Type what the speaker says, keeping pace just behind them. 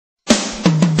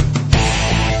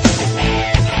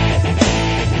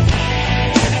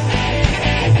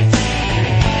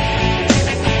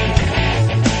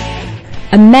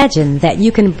Imagine that you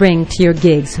can bring to your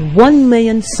gigs 1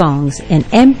 million songs in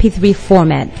MP3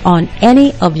 format on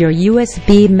any of your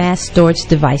USB mass storage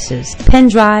devices, pen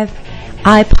drive,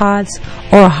 iPods,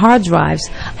 or hard drives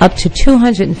up to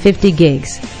 250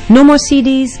 gigs. No more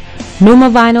CDs, no more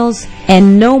vinyls,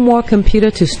 and no more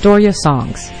computer to store your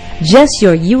songs. Just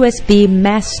your USB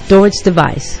mass storage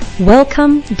device.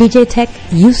 Welcome DJ Tech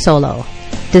uSolo.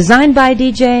 Designed by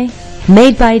DJ,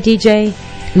 made by DJ,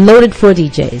 loaded for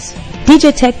DJs.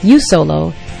 DJ Tech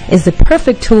uSolo is the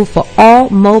perfect tool for all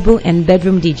mobile and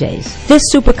bedroom DJs. This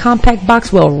super compact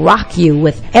box will rock you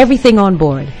with everything on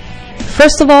board.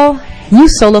 First of all,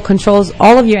 uSolo controls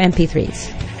all of your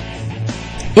MP3s.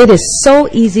 It is so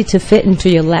easy to fit into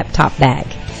your laptop bag.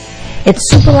 It's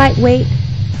super lightweight,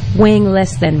 weighing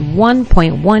less than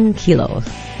 1.1 kilos.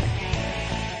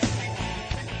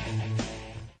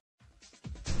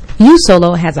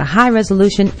 uSolo has a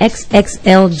high-resolution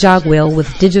XXL jog wheel with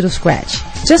digital scratch.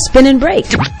 Just spin and break.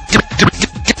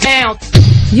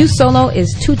 uSolo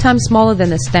is 2 times smaller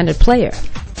than the standard player.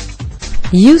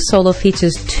 uSolo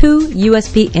features 2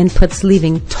 USB inputs,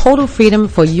 leaving total freedom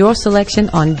for your selection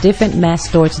on different mass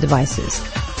storage devices.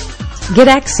 Get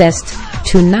access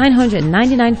to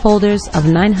 999 folders of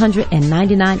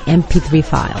 999 MP3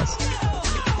 files.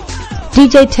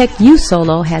 DJ Tech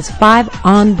uSolo has 5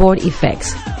 onboard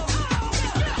effects: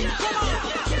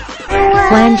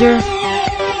 flanger,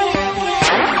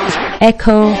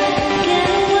 echo,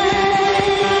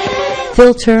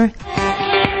 filter,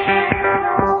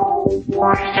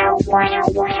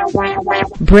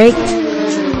 break,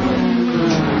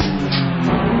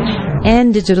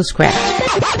 and digital scratch.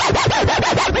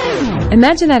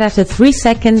 Imagine that after 3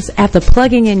 seconds after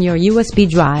plugging in your USB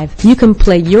drive, you can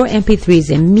play your MP3s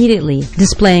immediately,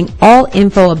 displaying all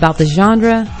info about the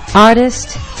genre,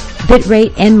 artist,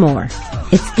 bitrate, and more.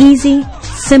 It's easy,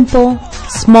 simple,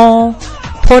 small,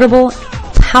 portable,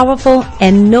 powerful,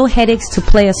 and no headaches to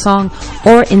play a song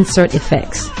or insert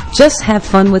effects. Just have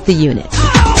fun with the unit.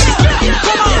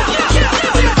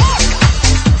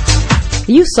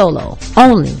 uSolo,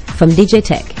 only from DJ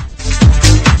Tech.